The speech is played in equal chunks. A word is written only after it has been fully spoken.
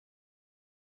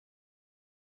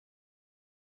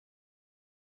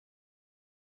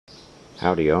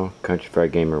Howdy y'all, Country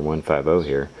Fried Gamer 150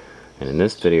 here, and in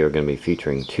this video we're going to be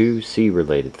featuring two sea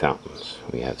related fountains.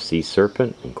 We have Sea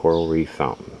Serpent and Coral Reef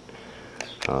Fountain.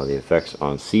 The effects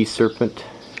on Sea Serpent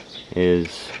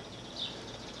features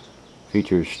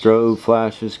strobe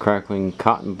flashes, crackling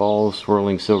cotton balls,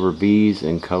 swirling silver bees,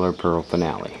 and color pearl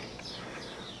finale.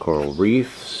 Coral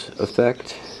Reef's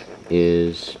effect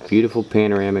is beautiful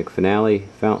panoramic finale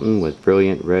fountain with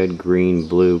brilliant red, green,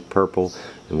 blue, purple,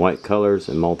 and white colors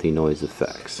and multi-noise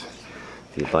effects.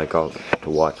 If you'd like to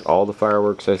watch all the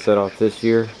fireworks I set off this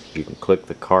year, you can click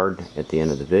the card at the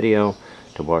end of the video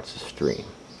to watch the stream.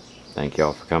 Thank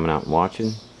y'all for coming out and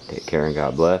watching. Take care and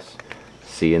God bless.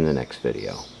 See you in the next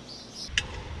video.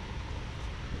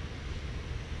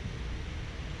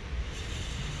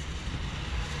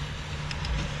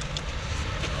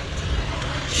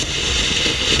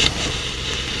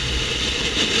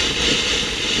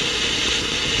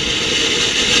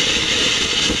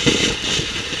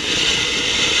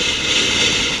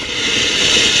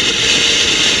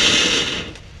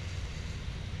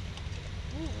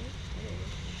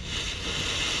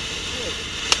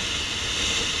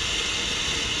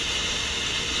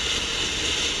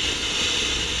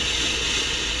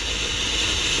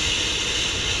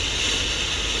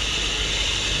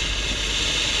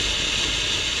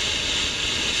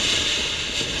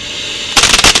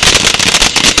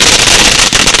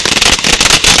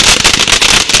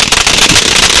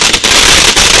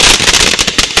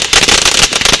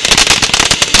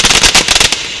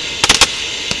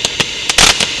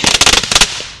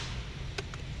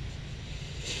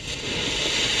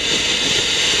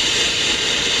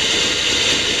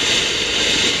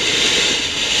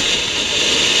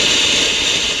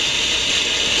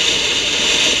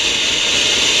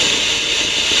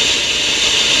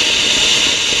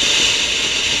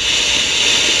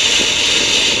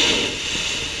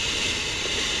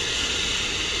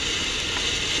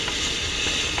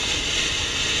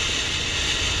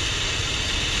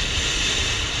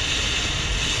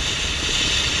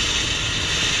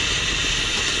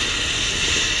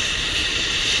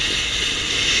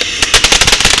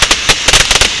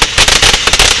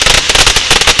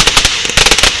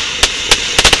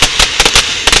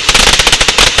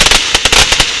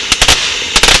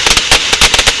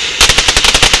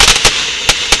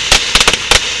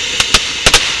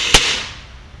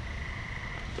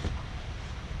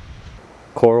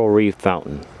 Coral Reef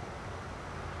Fountain.